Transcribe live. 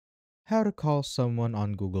how to call someone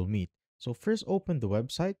on Google Meet. So first open the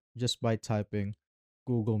website just by typing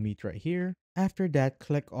Google Meet right here. After that,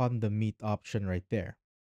 click on the Meet option right there.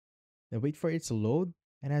 Then wait for it to load.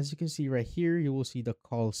 And as you can see right here, you will see the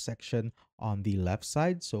call section on the left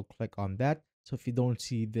side. So click on that. So if you don't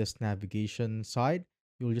see this navigation side,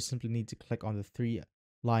 you'll just simply need to click on the three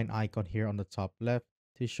line icon here on the top left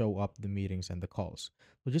to show up the meetings and the calls.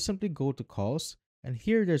 So just simply go to calls, and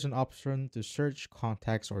here there's an option to search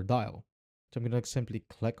contacts or dial. So I'm going to simply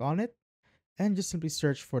click on it and just simply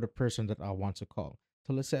search for the person that I want to call.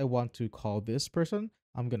 So let's say I want to call this person.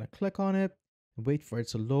 I'm going to click on it, wait for it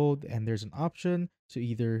to load, and there's an option to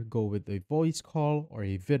either go with a voice call or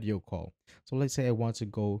a video call. So let's say I want to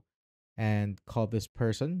go and call this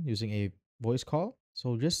person using a voice call.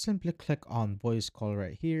 So just simply click on voice call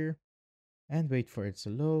right here and wait for it to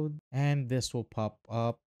load, and this will pop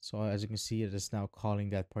up. So as you can see, it is now calling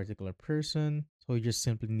that particular person. So you just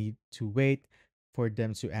simply need to wait for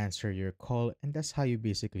them to answer your call, and that's how you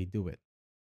basically do it.